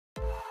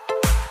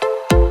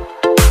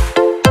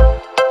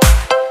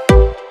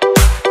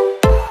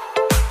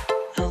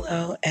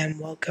Hello and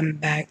welcome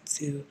back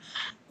to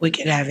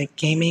Wicked Havoc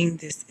Gaming.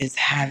 This is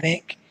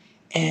Havoc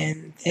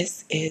and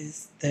this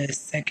is the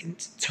second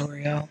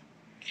tutorial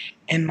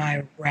in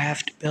my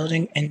raft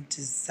building and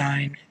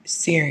design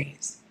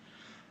series.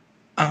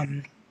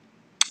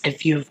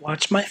 If you have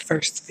watched my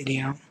first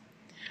video,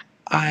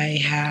 I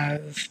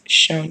have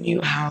shown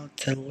you how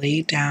to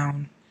lay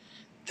down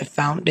the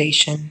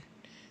foundation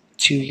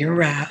to your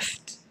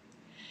raft.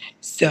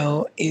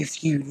 So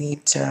if you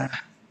need to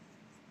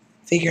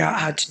figure out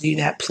how to do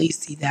that, please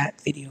see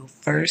that video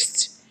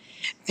first.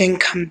 Then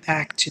come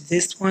back to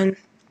this one.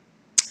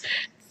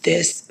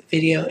 This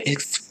video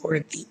is for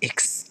the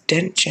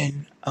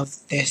extension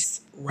of this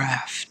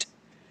raft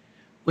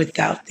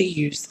without the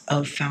use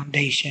of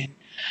foundation.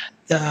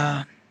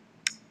 The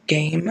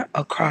game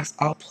across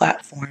all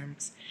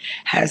platforms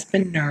has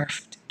been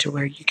nerfed to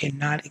where you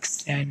cannot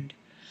extend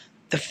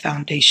the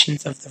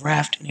foundations of the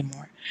raft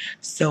anymore.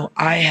 So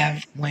I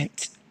have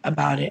went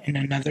about it in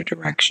another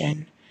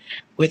direction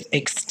with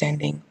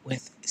extending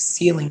with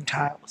ceiling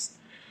tiles.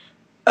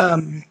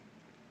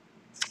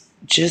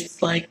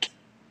 Just like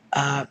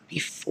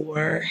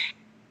before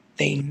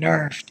they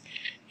nerfed,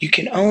 you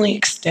can only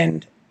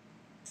extend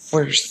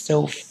for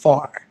so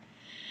far.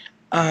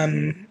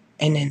 And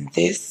in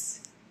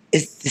this,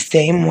 it's the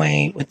same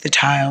way with the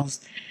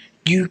tiles.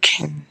 You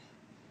can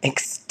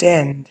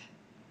extend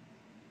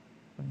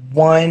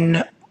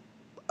one,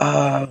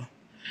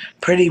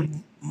 pretty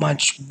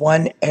much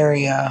one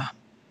area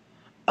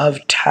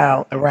of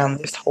tile around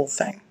this whole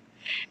thing.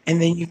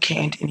 And then you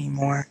can't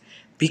anymore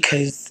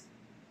because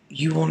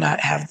you will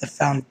not have the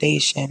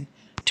foundation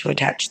to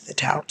attach the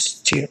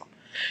tiles to.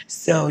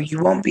 So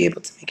you won't be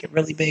able to make it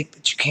really big,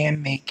 but you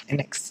can make an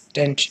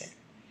extension.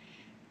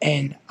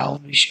 And I'll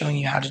be showing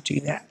you how to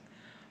do that.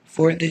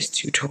 For this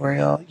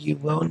tutorial, you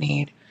will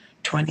need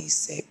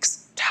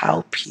 26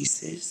 tile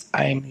pieces.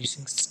 I am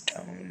using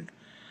stone.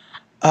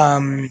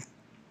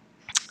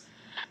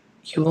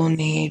 You will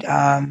need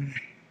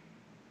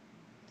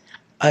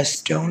a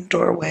stone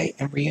doorway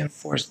and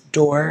reinforced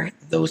door.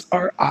 Those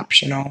are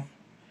optional.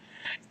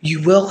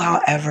 You will,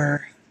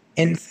 however,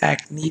 in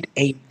fact, need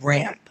a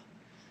ramp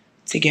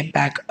to get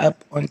back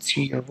up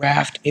onto your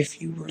raft if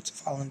you were to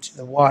fall into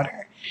the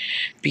water,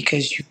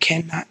 because you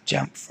cannot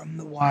jump from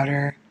the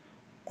water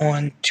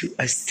onto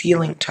a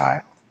ceiling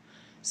tile.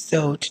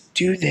 So to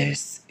do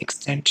this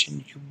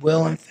extension, you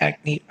will in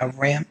fact need a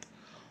ramp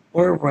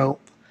or a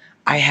rope.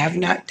 I have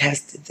not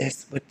tested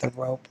this with the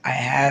rope. I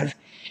have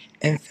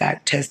in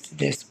fact tested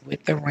this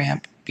with the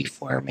ramp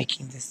before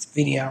making this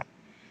video.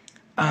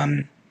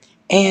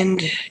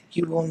 And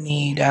you will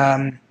need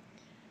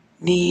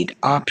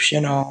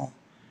optional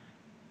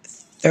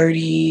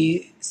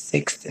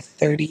 36 to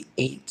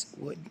 38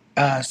 wood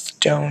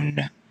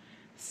stone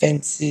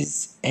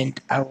fences,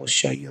 and I will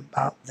show you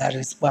about that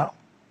as well.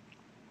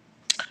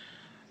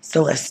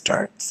 So let's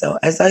start. So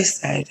as I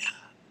said,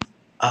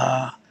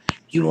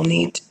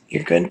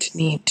 you're going to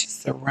need to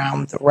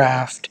surround the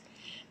raft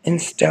in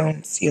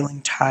stone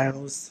ceiling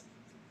tiles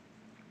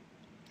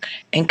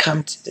and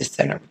come to the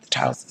center of the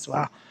tiles as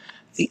well.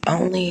 The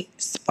only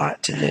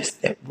spot to this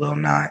that will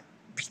not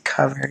be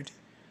covered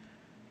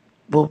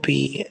will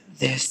be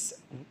this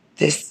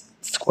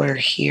square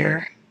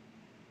here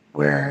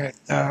where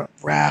the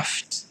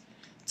raft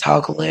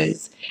toggle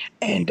is,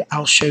 and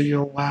I'll show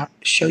you why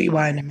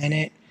in a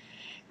minute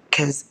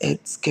because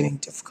it's getting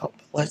difficult.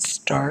 But let's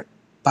start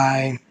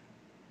by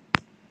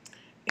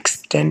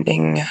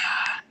extending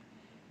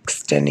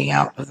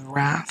out of the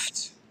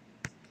raft.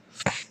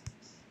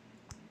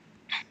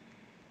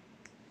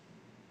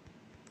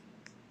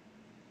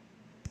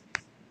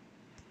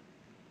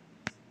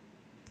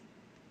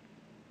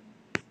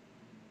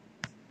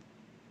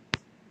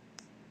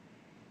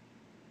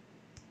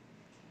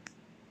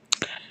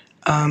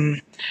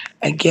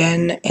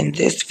 Again, in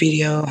this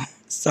video,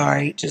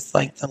 sorry, just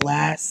like the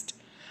last,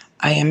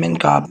 I am in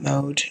God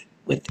mode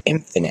with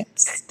infinite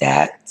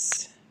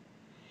stats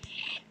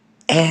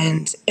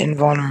and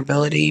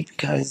invulnerability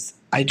because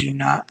I do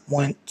not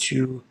want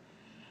to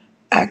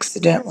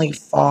accidentally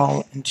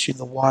fall into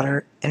the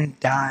water and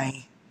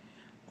die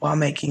while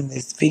making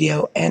this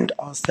video. And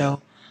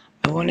also,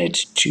 I wanted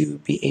to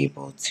be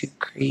able to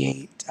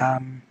create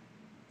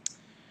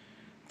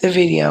the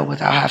video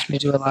without having to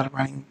do a lot of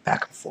running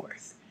back and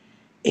forth.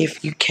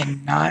 If you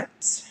cannot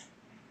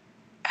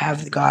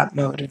have the God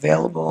mode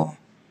available,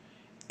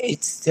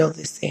 it's still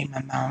the same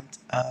amount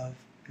of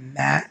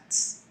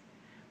mats,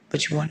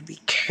 but you want to be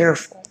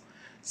careful.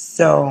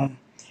 So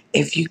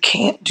if you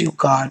can't do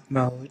God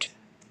mode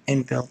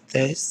and build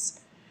this,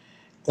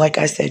 like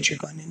I said, you're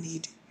going to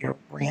need your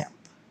ramp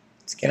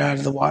to get out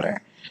of the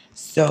water.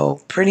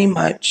 So pretty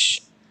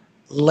much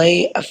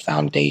lay a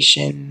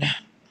foundation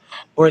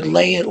or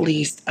lay at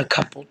least a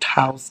couple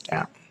tiles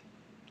down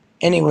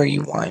anywhere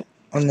you want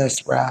on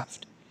this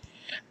raft,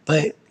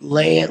 but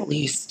lay at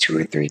least 2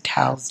 or 3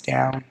 tiles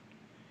down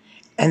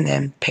and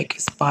then pick a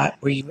spot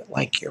where you would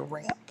like your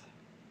ramp.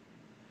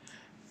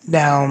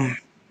 Now,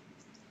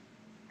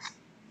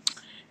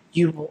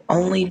 you will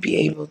only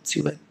be able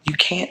to, you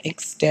can't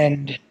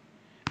extend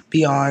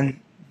beyond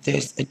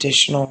this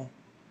additional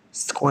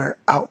square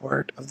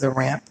outward of the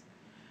ramp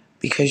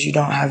because you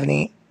don't have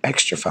any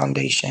extra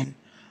foundation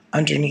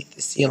underneath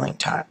the ceiling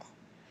tile.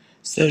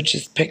 So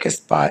just pick a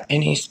spot,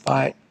 any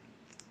spot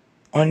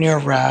on your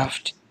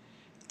raft,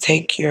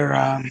 take your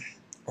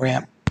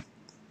ramp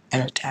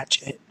and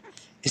attach it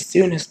as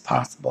soon as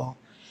possible,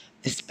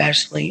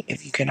 especially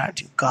if you cannot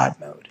do God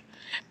mode.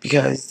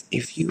 Because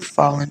if you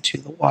fall into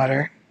the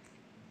water,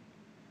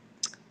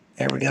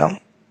 there we go,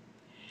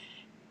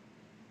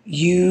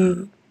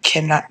 you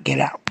cannot get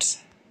out.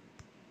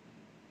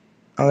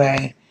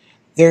 Okay?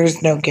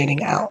 There's no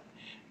getting out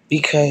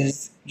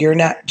because you're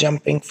not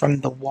jumping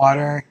from the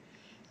water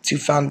to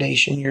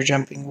foundation. You're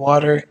jumping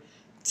water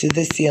to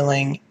the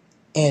ceiling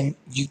and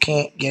you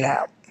can't get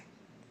out.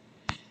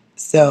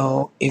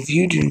 So if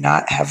you do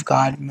not have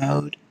God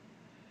mode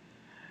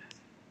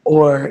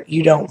or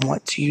you don't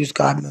want to use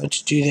God mode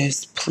to do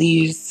this,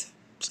 please,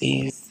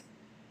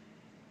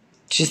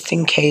 just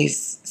in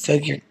case so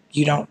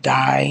you don't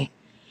die,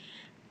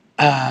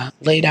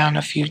 lay down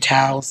a few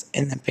towels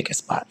and then pick a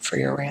spot for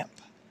your ramp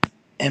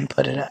and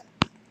put it up.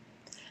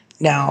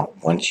 Now,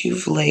 once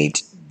you've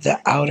laid the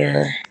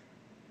outer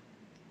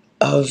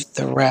of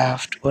the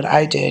raft, what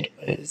I did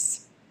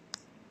was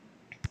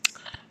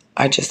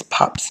I just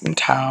popped some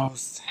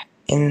towels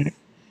in.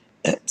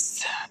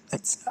 Oops,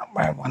 that's not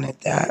where I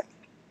wanted that.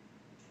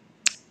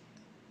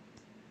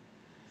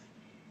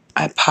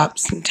 I popped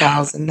some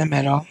towels in the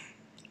middle,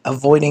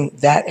 avoiding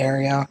that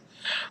area,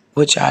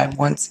 which I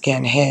once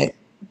again hit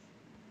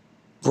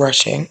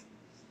brushing.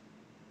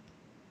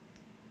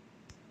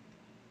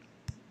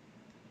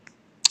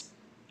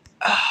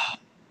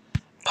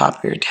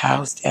 Pop your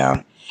towels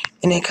down,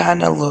 and it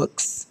kind of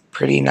looks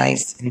pretty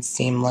nice and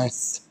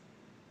seamless.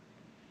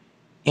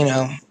 You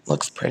know,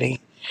 looks pretty.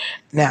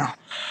 Now,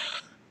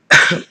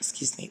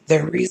 excuse me,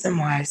 the reason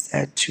why I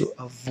said to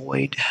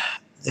avoid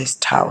this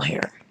towel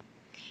here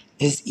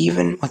is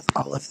even with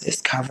all of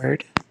this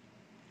covered,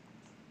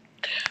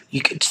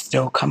 you could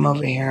still come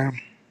over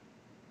here,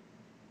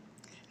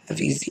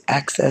 have easy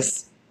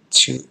access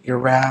to your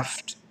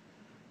raft,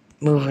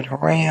 move it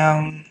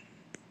around,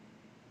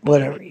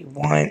 whatever you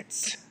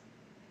want,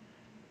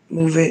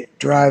 move it,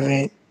 drive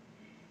it,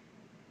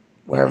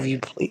 wherever you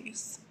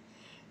please.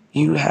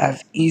 You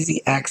have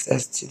easy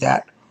access to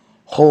that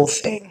whole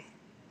thing,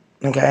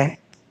 okay?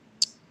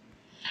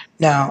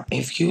 Now,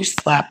 if you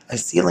slap a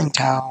ceiling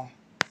towel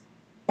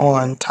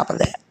on top of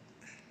that,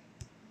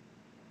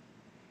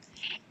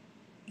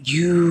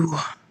 you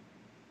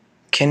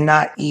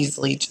cannot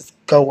easily just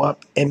go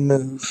up and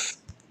move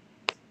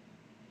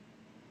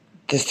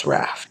this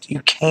raft.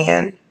 You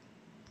can,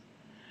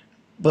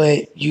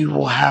 but you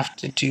will have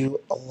to do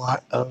a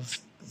lot of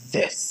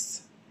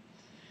this,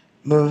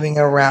 moving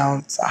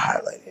around to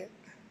highlight it.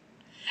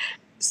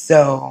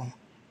 So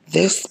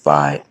this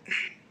spot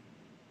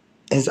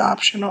is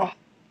optional.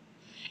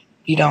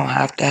 You don't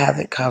have to have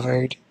it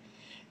covered.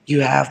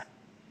 You have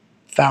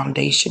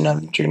foundation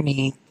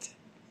underneath.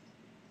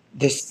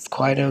 This is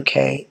quite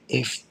okay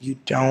if you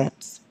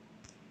don't.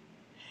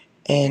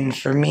 And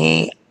for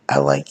me, I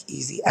like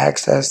easy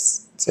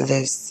access to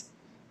this,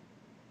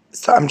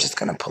 so I'm just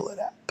going to pull it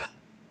up.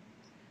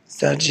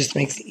 So it just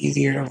makes it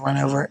easier to run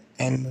over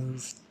and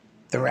move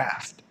the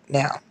raft.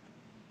 Now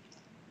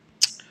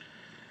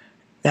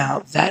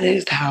that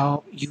is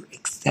how you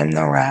extend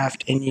the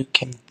raft and you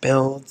can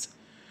build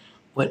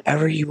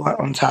whatever you want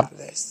on top of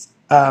this.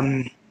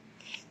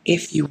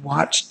 If you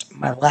watched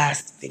my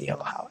last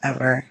video,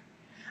 however,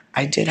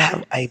 I did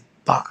have a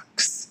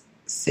box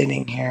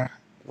sitting here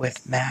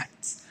with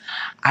mats.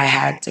 I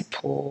had to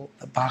pull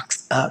the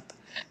box up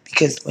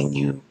because when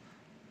you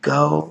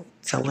go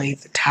to lay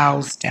the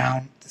towels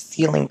down, the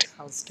ceiling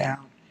towels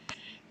down,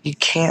 you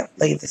can't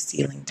lay the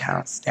ceiling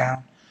towels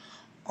down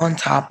on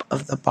top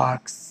of the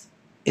box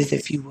as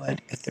if you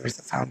would if it was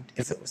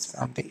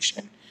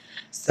foundation.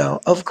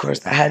 So of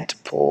course I had to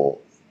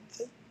pull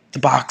the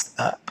box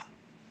up,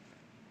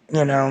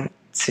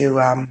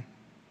 to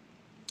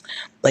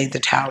lay the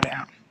towel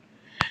down.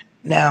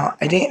 Now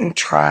I didn't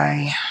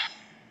try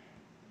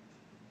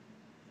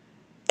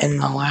in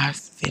the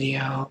last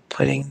video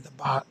putting the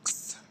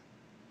box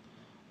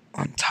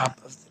on top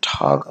of the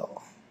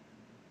toggle,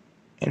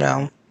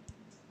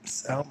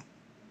 so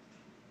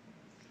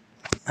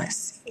let's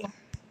see.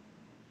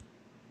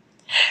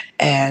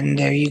 And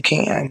there you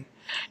can.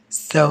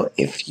 So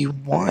if you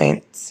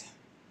want,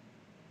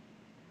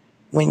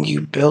 when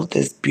you build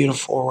this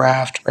beautiful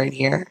raft right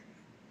here,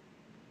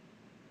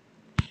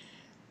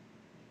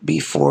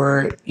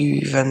 before you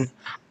even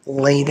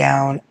lay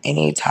down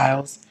any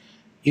tiles,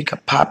 you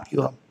could pop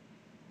you a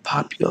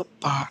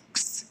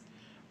box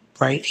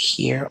right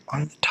here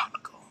on the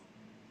toggle.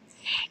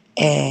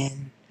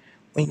 And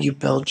when you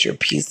build your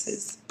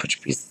pieces, put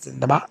your pieces in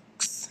the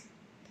box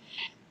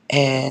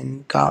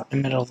and go out in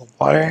the middle of the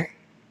water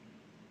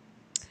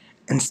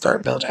and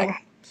start building.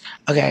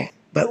 Okay,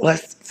 but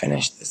let's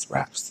finish this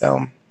wrap.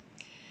 So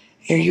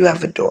here you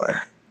have a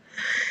door.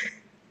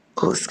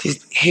 Oh,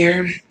 excuse me.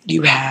 Here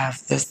you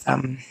have this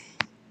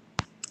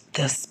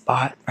this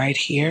spot right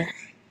here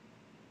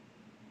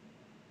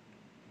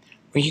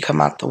where you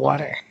come out the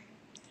water.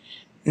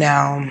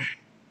 Now,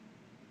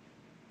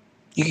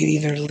 you could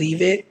either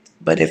leave it,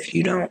 but if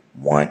you don't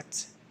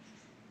want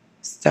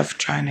stuff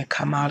trying to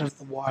come out of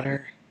the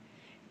water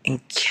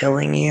and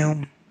killing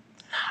you,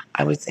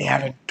 I would say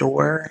add a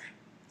door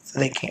so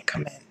they can't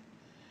come in.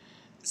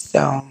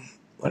 So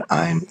what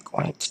I'm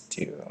going to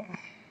do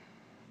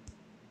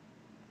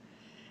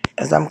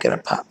is I'm going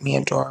to pop me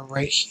a door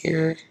right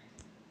here,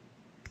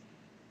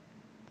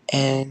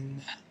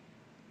 and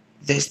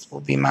this will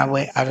be my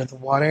way out of the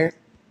water.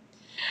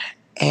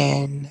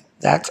 And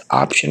that's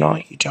optional.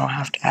 You don't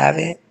have to have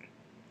it.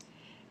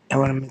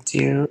 And what I'm going to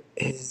do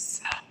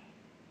is,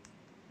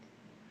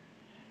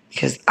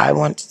 because I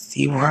want to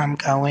see where I'm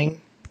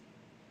going,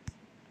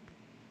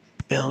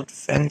 build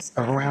fence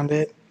around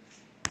it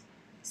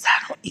so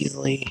I don't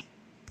easily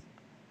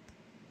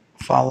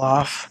fall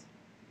off.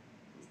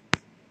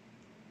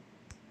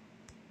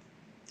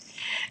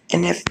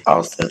 And if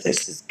also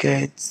this is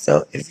good,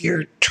 so if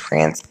you're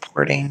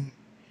transporting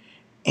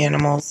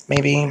animals,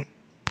 maybe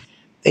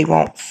they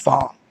won't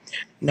fall.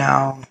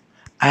 Now,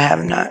 I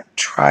have not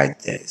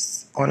tried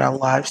this on a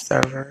live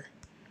server.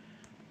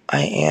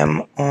 I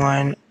am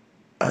on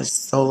a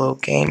solo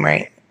game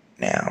right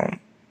now.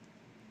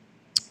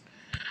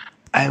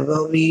 I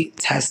will be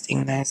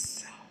testing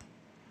this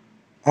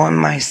on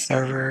my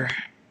server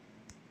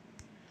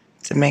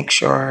to make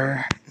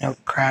sure no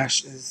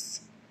crashes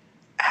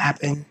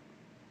happen.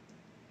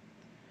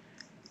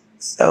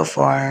 So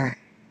far,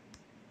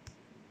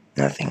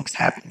 nothing's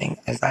happening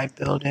as I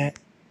build it.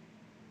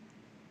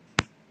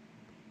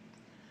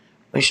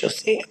 We shall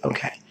see.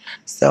 Okay,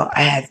 so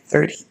I had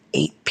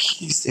 38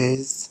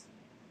 pieces.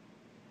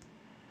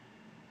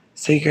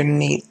 So you're gonna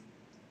need,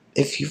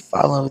 if you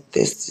follow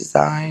this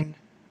design,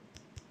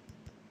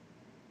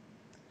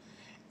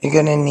 you're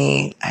gonna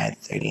need, I had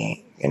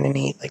 38, you're gonna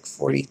need like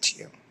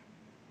 42.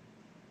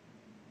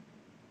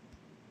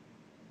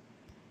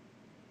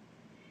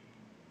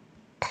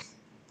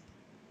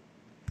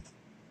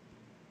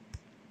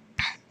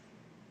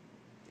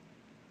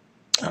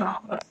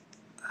 Oh,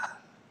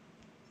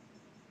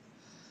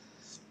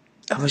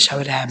 I wish I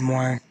would have had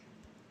more.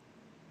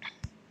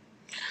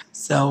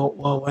 So,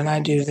 well, when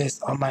I do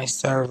this on my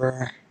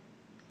server,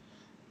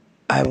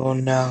 I will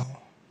know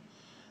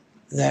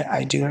that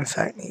I do in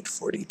fact need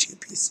 42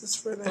 pieces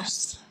for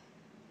this.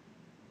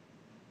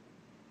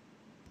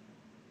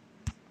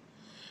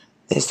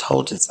 This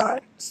whole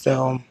design.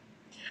 So,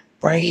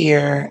 right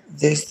here,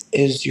 this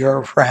is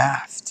your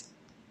raft.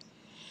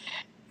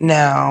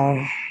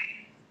 Now,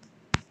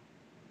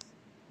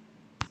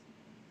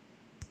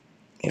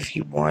 if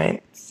you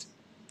want,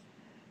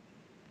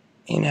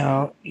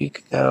 you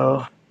could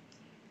go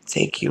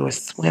take you a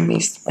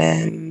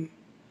swim,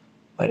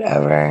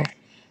 whatever.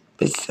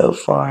 But so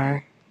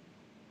far,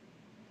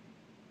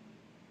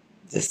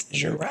 this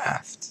is your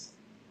raft.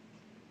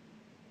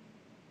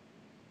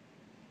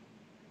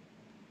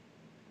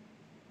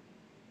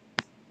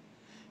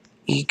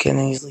 You can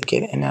easily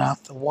get in and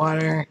out the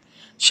water,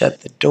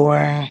 shut the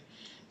door.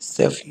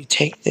 So if you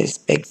take this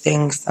big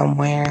thing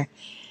somewhere,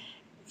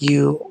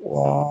 you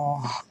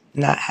will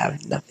not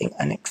have nothing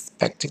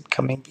unexpected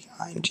coming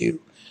behind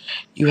you.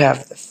 You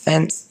have the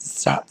fence to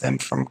stop them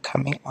from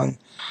coming on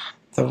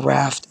the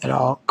raft at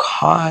all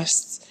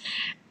costs.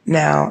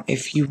 Now,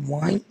 if you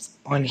want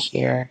on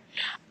here,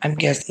 I'm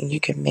guessing you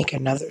can make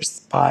another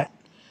spot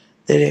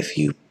that if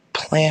you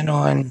plan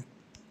on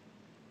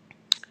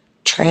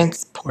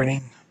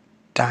transporting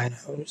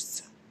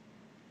dinos,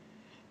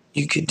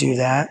 you could do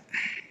that.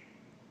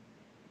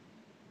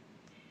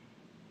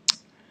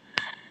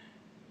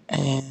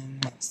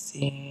 And let's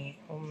see,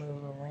 we'll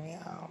move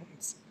around.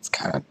 It's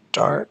kind of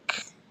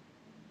dark.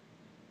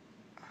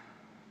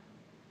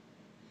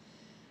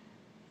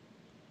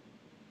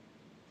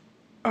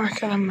 We're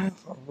gonna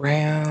move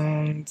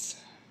around.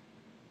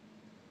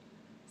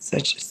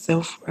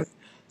 So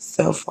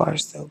far,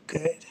 so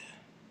good.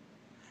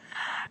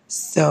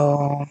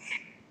 So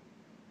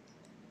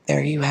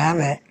there you have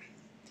it.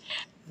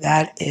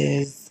 That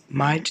is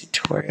my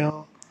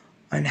tutorial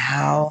on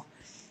how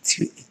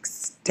to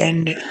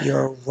extend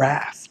your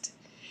raft.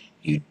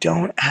 You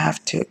don't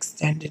have to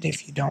extend it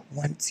if you don't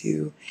want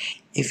to.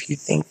 If you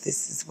think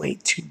this is way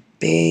too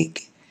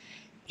big,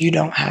 you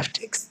don't have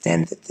to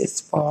extend it this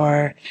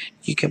far.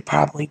 You could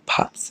probably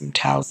pop some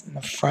towels in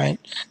the front,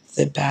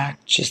 the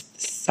back, just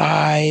the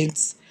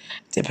sides,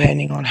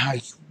 depending on how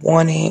you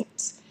want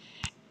it.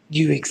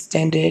 You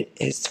extend it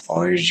as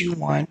far as you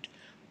want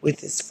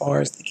with as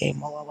far as the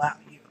game will allow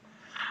you.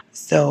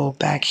 So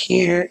back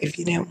here, if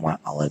you didn't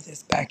want all of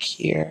this back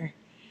here,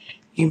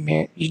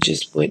 you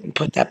just wouldn't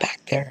put that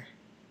back there.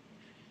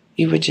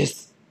 You would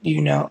just,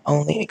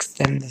 only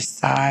extend the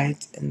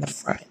sides and the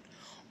front,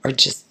 or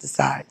just the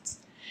sides.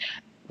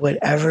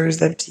 Whatever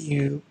is up to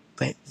you,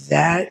 but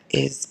that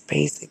is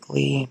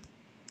basically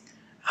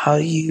how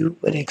you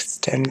would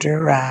extend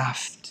your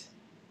raft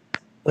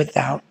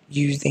without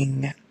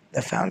using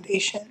the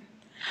foundation.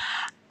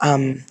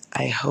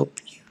 I hope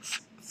you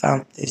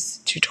found this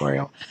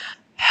tutorial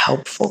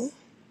helpful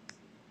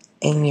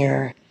in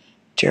your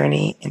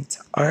journey into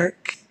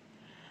Ark.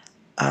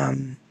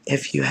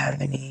 If you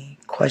have any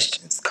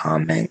questions,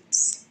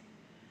 comments,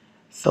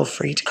 feel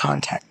free to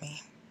contact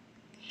me.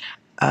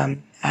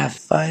 Have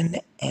fun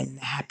and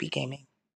happy gaming.